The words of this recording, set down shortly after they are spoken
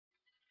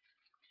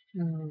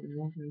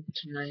Welcome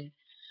to my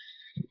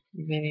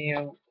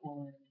video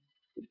on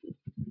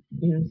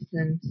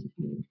incense.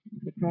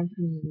 The properties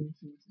of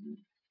incense are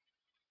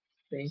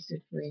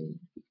basically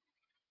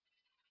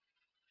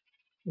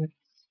what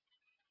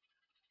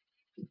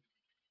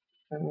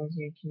spells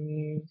you can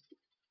use.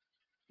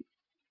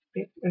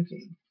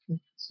 Okay,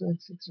 so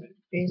let's start.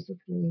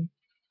 Basically,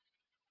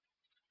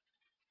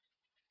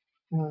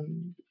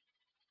 um,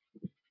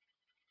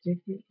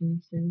 different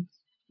incense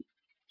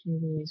can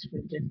be used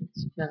for different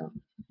spells.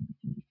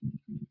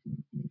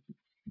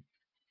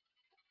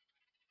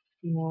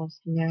 Most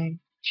nag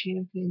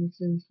champion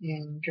incense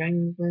and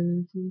dragon blood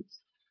incense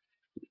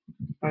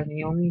are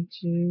the only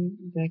two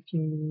that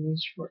can be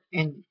used for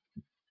any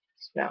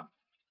spell.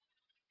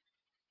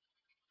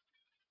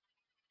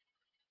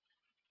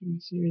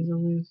 And so there's a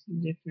list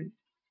of different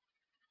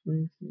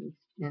incense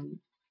and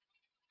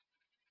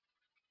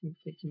what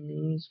they can be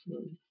used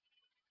for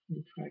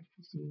in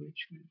practicing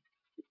witchcraft.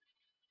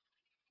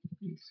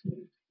 And so,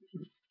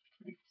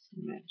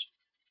 practicing magic.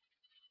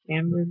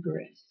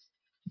 Ambergris,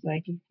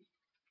 psychic,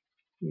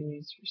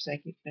 used for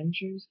psychic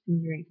ventures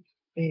and dreams.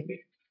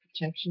 Bayberry,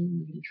 protection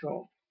and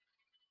control.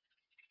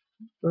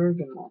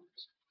 Bergamot.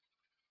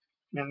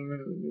 Now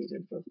remember, these are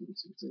both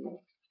instances of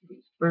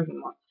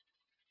bergamot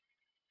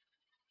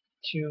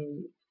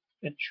to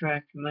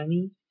attract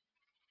money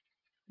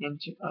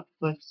and to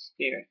uplift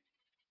spirit.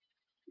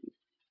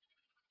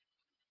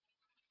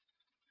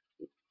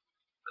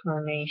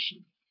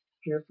 Carnation,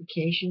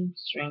 purification,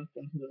 strength,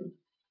 and healing.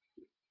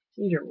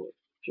 Cedarwood,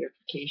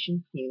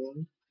 purification,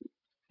 healing,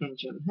 and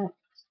gem hex.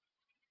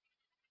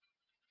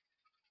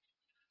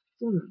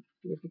 Cinnamon,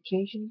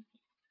 purification,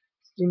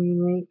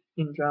 stimulate,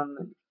 and draw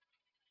money.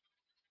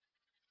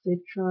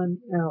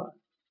 Citronella,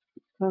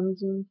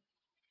 cleansing,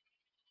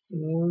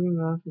 and warding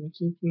off and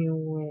keeping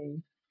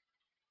away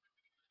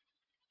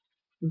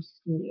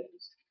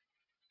mosquitoes.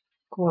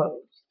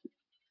 Clove,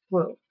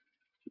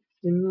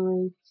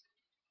 stimulates,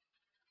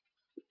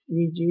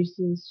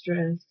 reduces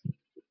stress,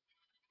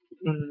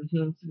 and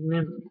enhances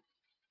memory.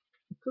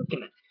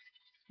 Coconut,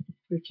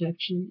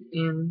 protection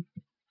and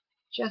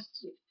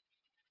chastity.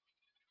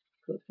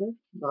 Coconut,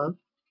 love,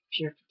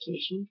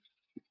 purification,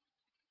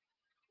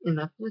 and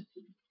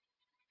uplifting.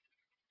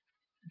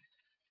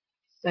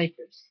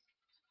 Cypress,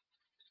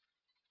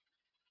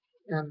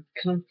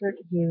 comfort,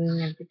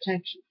 healing, and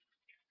protection.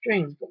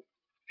 Dragonfly,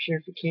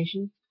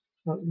 purification,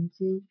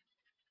 potency,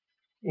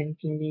 and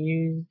can be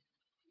used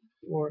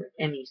for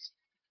any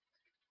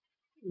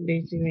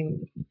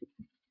basically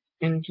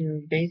and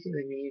can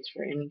basically be used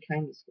for any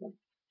kind of spell.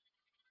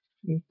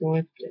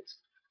 Eucalyptus,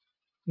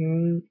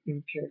 healing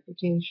and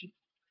purification.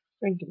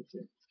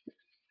 Frankincense,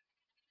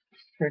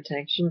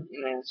 protection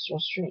and astral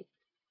strength.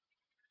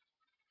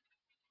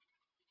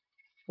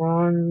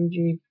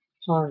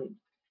 Frangipani,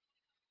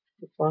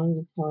 the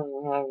frangipani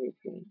will have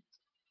refrains,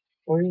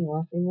 warding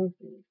off and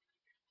opening.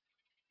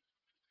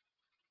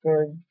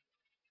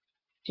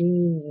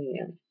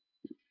 Gardenia,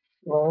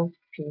 love,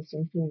 peace,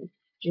 and healing.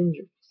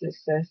 Ginger,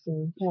 success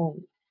and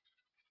empowerment.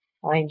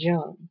 High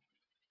John,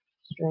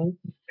 strength,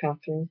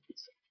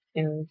 confidence,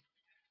 and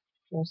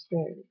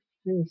prosperity.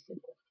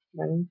 Honeysuckle,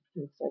 money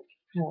and psychic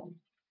power.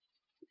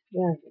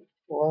 Dragon,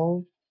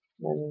 love,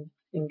 money,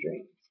 and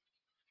dreams.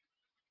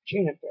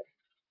 Juniper,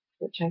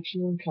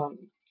 protection and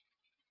calming.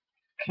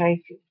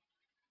 Kypher,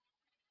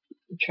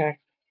 to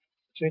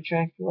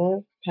attract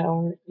love,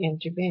 power, and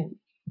to banish.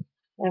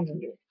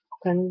 Lavender,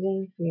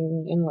 cleansing,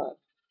 healing, and love.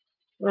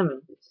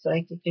 Lemon,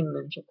 psychic and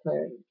mental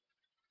clarity.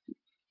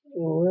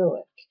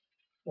 Lilac,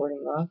 warding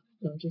off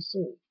and to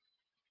soothe.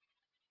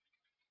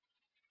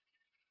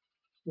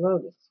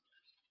 Lotus,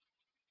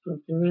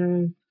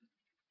 confirming,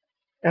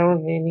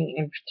 elevating,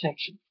 and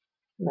protection.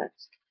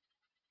 Musk,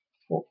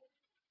 for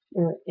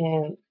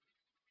an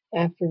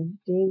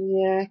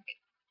aphrodisiac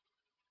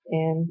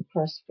and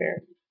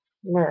prosperity.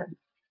 Myrrh,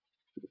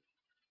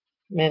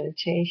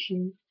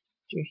 meditation,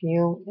 to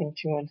heal and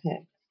to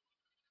unhex.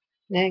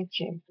 Nag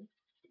chamber,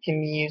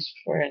 can be used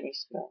for any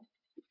spell.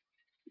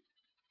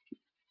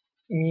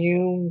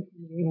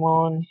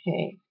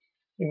 Mu-mon-he,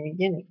 new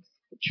beginnings,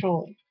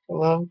 petroleum, for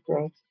love,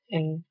 growth,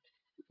 and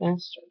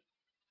mastery.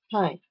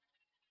 Pine,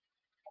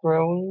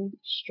 growing,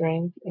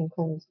 strength, and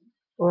cleansing.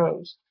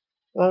 Rose,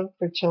 love,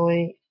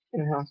 fertility,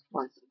 and house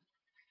blessing.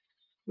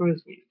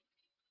 Rosemary,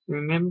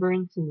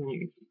 remembrance and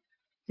energy.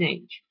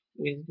 Sage,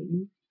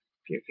 wisdom,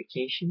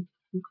 purification,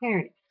 and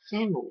clarity.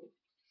 Sandalwood,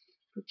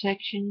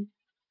 protection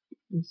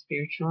and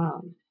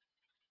spirituality.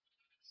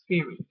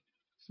 Spearmint,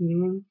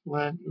 healing,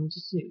 love, and to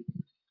soothe.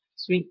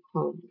 Sweet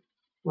clover,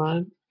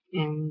 love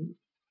and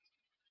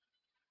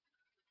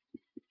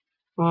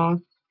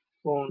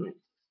thoughtfulness,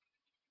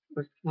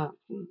 or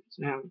thoughtfulness.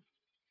 I'm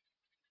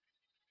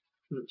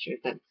not sure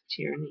if that's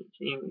tyranny.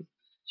 Anyways,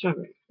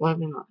 strawberry,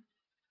 love and life.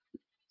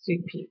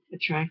 Sweet pea,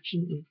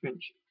 attraction and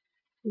friendship.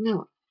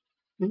 Vanilla,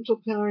 mental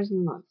powers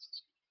and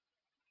lust.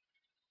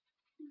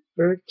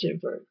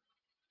 Vetiver,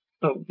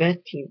 to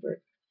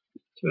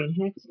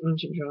enhance and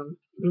to draw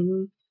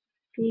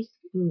peace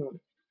and love.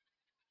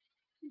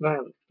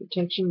 Violet,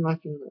 protection,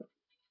 luck, and love.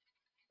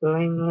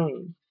 Lang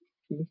Lang,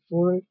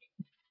 euphoric,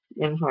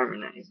 and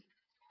harmonizing.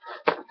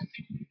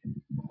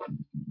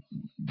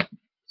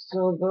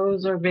 So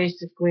those are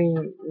basically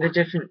the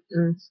different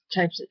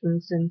types of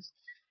incense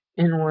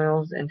and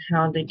oils and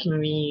how they can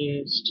be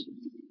used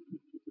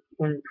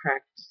when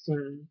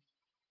practicing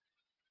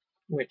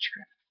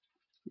witchcraft.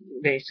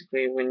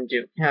 Basically,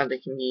 how they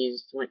can be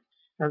used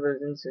how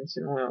those incense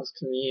and oils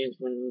can be used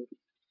when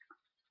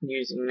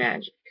using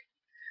magic.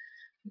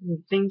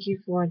 Thank you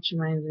for watching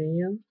my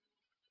video.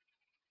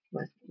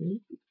 Bless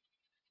me,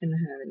 and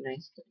have a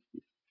nice day.